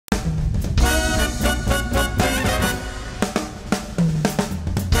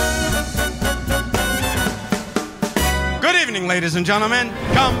evening, ladies and gentlemen.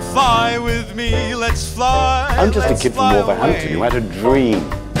 Come fly with me, let's fly. I'm just a kid from Wolverhampton who had a dream.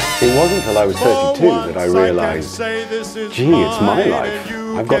 It wasn't until I was 32 that I realised, gee, it's my life.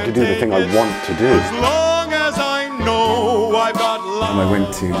 I've got to do the thing I want to do. As long as I know I've got love. And I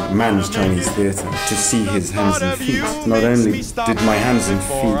went to Man's Chinese Theatre to see his hands and feet. Not only did my hands and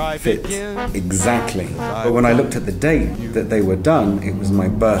feet fit exactly, but when I looked at the date that they were done, it was my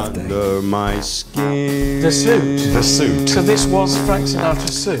birthday. Under my skin. The suit. The suit. So this was Frank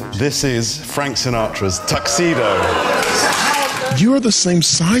Sinatra's suit? This is Frank Sinatra's tuxedo. You are the same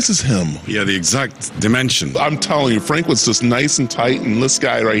size as him. Yeah, the exact dimension. I'm telling you, Frank was just nice and tight, and this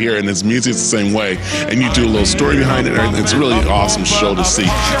guy right here, and his music's the same way. And you do a little story behind it, and everything. It's a really awesome show to see.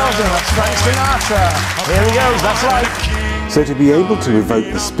 Shelton, that's Frank Sinatra. Here he goes, that's right. So to be able to evoke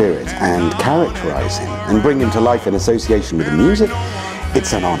the spirit and characterise him and bring him to life in association with the music,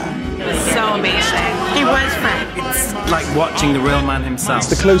 it's an honour. It was so amazing. He was Frank. It's like watching the real man himself. It's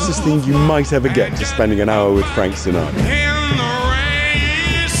the closest thing you might ever get to spending an hour with Frank Sinatra.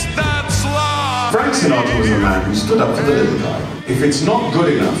 Frank Sinatra was the man who stood up for the little guy. If it's not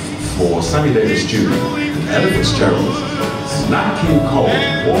good enough for Sammy Davis Jr. and Ella Fitzgerald, Nat King Cole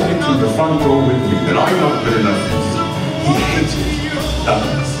walking through the front door with me, then I'm not good enough for you. He hated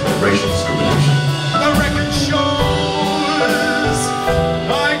racial discrimination. The record shows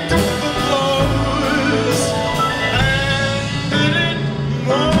I took the blows and did it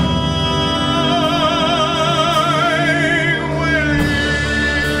my way.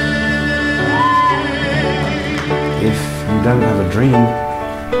 If you don't have a dream,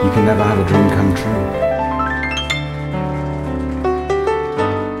 you can never have a dream come true.